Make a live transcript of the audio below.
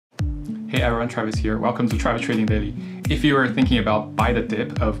Hey everyone, Travis here. Welcome to Travis Trading Daily. If you are thinking about buy the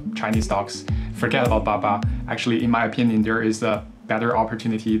dip of Chinese stocks, forget about Baba. Actually, in my opinion, there is a better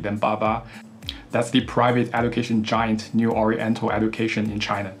opportunity than Baba. That's the private education giant New Oriental Education in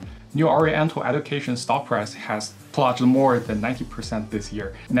China. New Oriental Education stock price has plunged more than 90% this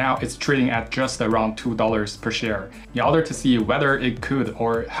year. Now it's trading at just around $2 per share. In order to see whether it could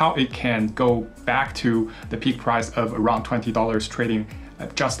or how it can go back to the peak price of around $20 trading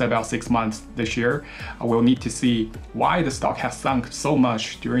just about 6 months this year, we'll need to see why the stock has sunk so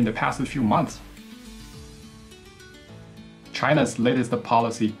much during the past few months. China's latest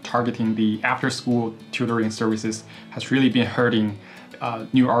policy targeting the after-school tutoring services has really been hurting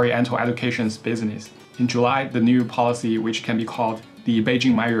New Oriental Education's business. In July, the new policy, which can be called the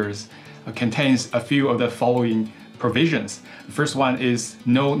Beijing measures, contains a few of the following provisions. The first one is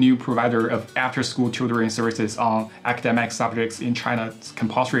no new provider of after-school tutoring services on academic subjects in China's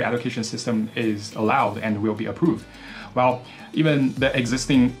compulsory education system is allowed and will be approved. Well, even the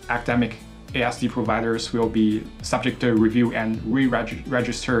existing academic ASD providers will be subject to review and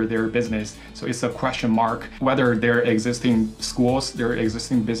re-register their business. So it's a question mark whether their existing schools, their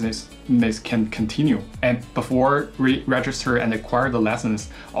existing business can continue. And before re-register and acquire the license,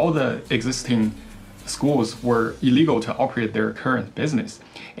 all the existing schools were illegal to operate their current business.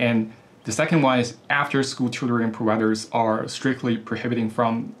 And the second one is after-school tutoring providers are strictly prohibiting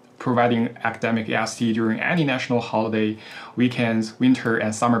from providing academic ASD during any national holiday, weekends, winter,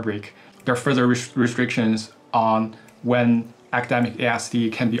 and summer break. There are further restrictions on when academic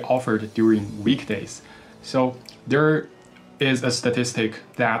ASD can be offered during weekdays. So there is a statistic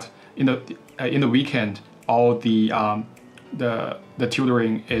that in the weekend, all the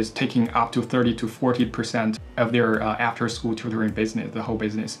tutoring is taking up to 30 to 40% of their after-school tutoring business, the whole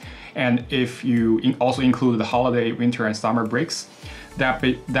business. And if you also include the holiday, winter, and summer breaks,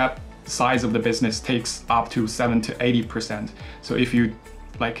 that size of the business takes up to 7 to 80%. So if you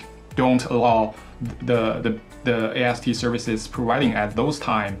don't allow the AST services providing at those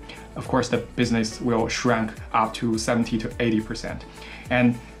times, of course the business will shrink up to 70 to 80%.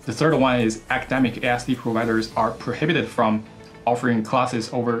 And the third one is academic ASD providers are prohibited from offering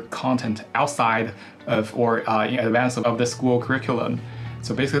classes over content outside of or in advance of the school curriculum.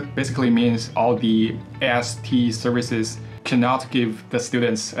 So basically means all the AST services cannot give the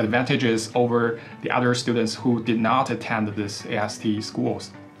students advantages over the other students who did not attend this AST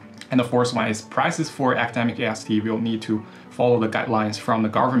schools. And the fourth one is prices for academic ASD will need to follow the guidelines from the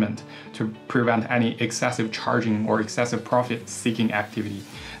government to prevent any excessive charging or excessive profit-seeking activity.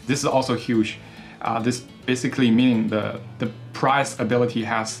 This is also huge. This basically meaning the price ability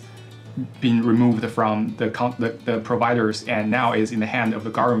has been removed from the providers and now is in the hand of the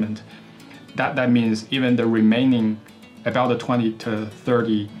government. That means even the remaining about the 20 to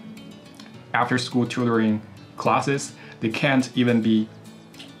 30 after-school tutoring classes, they can't even be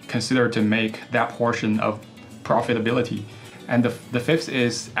considered to make that portion of profitability. And the fifth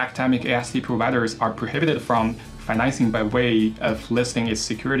is academic ASD providers are prohibited from financing by way of listing its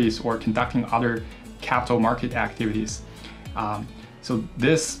securities or conducting other capital market activities. So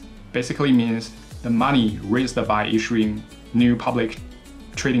this basically means the money raised by issuing new public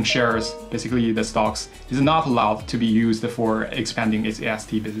trading shares, basically the stocks, is not allowed to be used for expanding its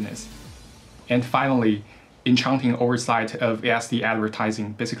ASD business. And finally, enchanting oversight of ASD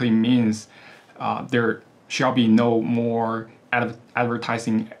advertising basically means there shall be no more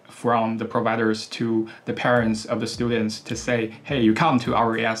advertising from the providers to the parents of the students to say, hey, you come to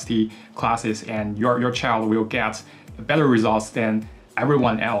our ASD classes and your child will get better results than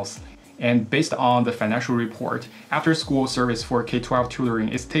everyone else. And based on the financial report, after-school service for K-12 tutoring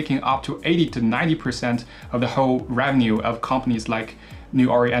is taking up to 80 to 90% of the whole revenue of companies like New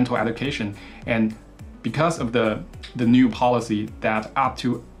Oriental Education. And because of the new policy that up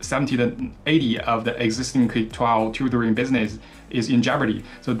to 70 to 80 of the existing K-12 tutoring business is in jeopardy.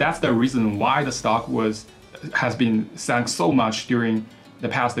 So that's the reason why the stock has been sunk so much during the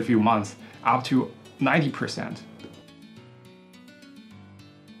past few months, up to 90%.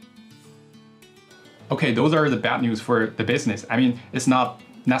 Okay, those are the bad news for the business. I mean, it's not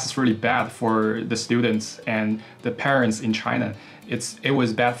necessarily bad for the students and the parents in China. It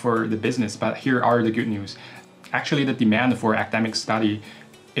was bad for the business, but here are the good news. Actually, the demand for academic study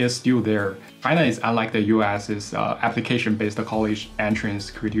is still there. China is unlike the US's application-based college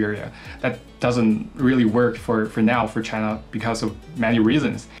entrance criteria. That doesn't really work for now for China because of many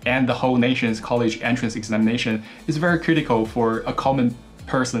reasons. And the whole nation's college entrance examination is very critical for a common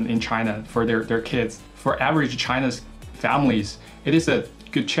person in China, for their kids. For average China's families, it is a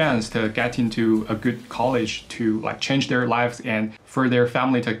good chance to get into a good college to like change their lives and for their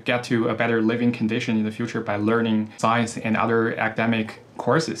family to get to a better living condition in the future by learning science and other academic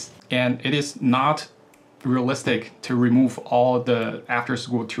courses. And it is not realistic to remove all the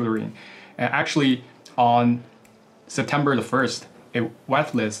after-school tutoring. And actually, on September the 1st, a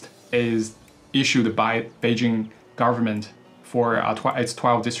whitelist is issued by Beijing government for its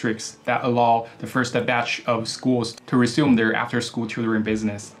 12 districts that allow the first batch of schools to resume their after-school tutoring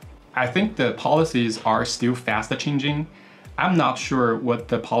business. I think the policies are still fast changing. I'm not sure what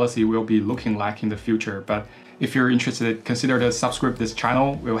the policy will be looking like in the future, but if you're interested, consider to subscribe this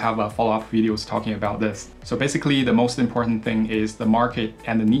channel. We'll have follow-up videos talking about this. So basically, the most important thing is the market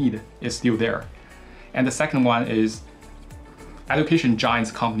and the need is still there. And the second one is education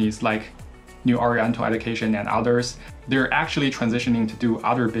giants companies like New Oriental Education and others, they're actually transitioning to do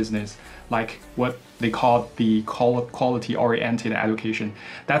other business, like what they call the quality-oriented education.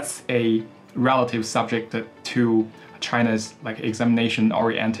 That's a relative subject to China's like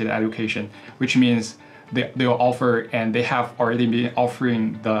examination-oriented education, which means they'll offer, and they have already been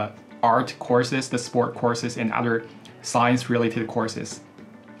offering, the art courses, the sport courses, and other science-related courses.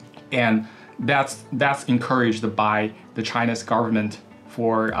 And that's encouraged by the Chinese government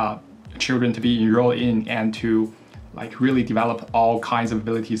for children to be enrolled in and to like really develop all kinds of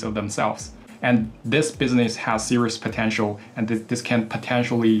abilities of themselves. And this business has serious potential, and this can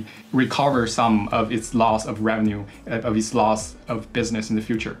potentially recover some of its loss of revenue, of its loss of business in the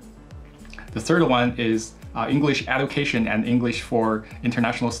future. The third one is English education and English for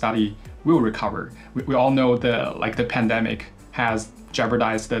international study will recover. We all know the pandemic has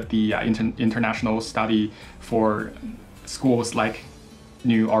jeopardized the international study for schools like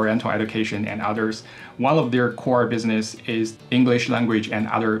New Oriental Education and others. One of their core business is English language and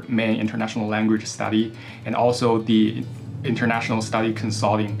other main international language study, and also the international study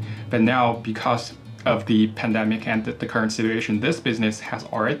consulting. But now, because of the pandemic and the current situation, this business has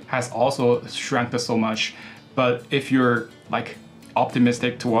also shrunk so much. But if you're like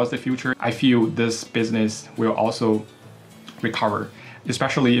optimistic towards the future, I feel this business will also recover.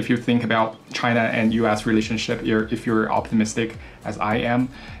 Especially if you think about China and US relationship, if you're optimistic as I am,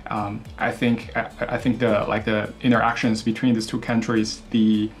 I think the interactions between these two countries,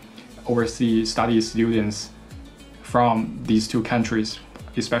 the overseas study students from these two countries,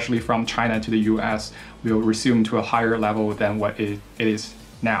 especially from China to the US, will resume to a higher level than what it is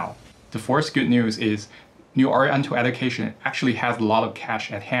now. The fourth good news is New Oriental Education actually has a lot of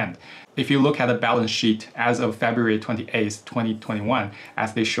cash at hand. If you look at the balance sheet as of February 28, 2021,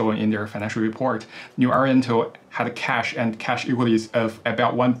 as they show in their financial report, New Oriental had cash and cash equities of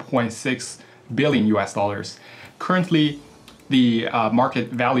about 1.6 billion US dollars. Currently, the market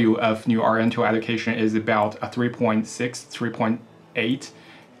value of New Oriental Education is about 3.8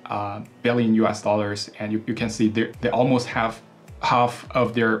 billion US dollars, and you can see they almost have half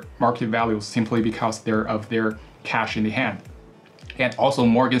of their market value simply because they're of their cash in the hand. And also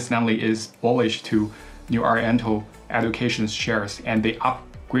Morgan Stanley is bullish to New Oriental Education's shares, and they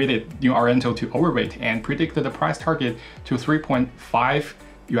upgraded New Oriental to overweight and predicted the price target to 3.5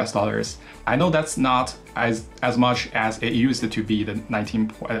 US dollars. I know that's not as much as it used to be,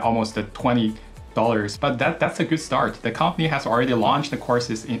 the almost the $20, but that's a good start. The company has already launched the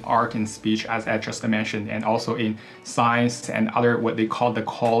courses in art and speech, as I just mentioned, and also in science and other what they call the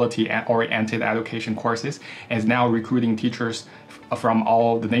quality-oriented education courses, and is now recruiting teachers from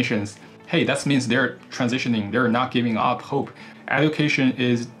all the nations. Hey, that means they're transitioning, they're not giving up hope. Education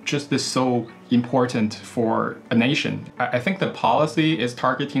is just so important for a nation. I think the policy is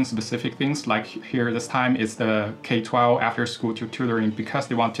targeting specific things, like here this time it's the K-12 after school tutoring, because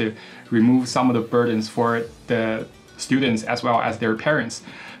they want to remove some of the burdens for the students as well as their parents.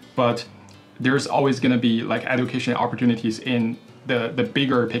 But there's always going to be like education opportunities in the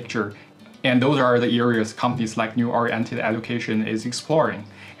bigger picture. And those are the areas companies like New Oriental Education is exploring.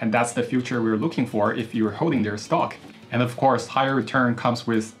 And that's the future we're looking for if you're holding their stock. And of course, higher return comes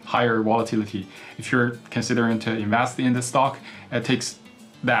with higher volatility. If you're considering to invest in the stock, it takes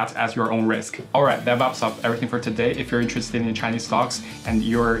that as your own risk. All right, that wraps up everything for today. If you're interested in Chinese stocks and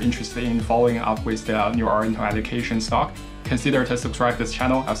you're interested in following up with the New Oriental Education stock, consider to subscribe to this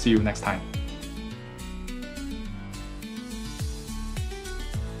channel. I'll see you next time.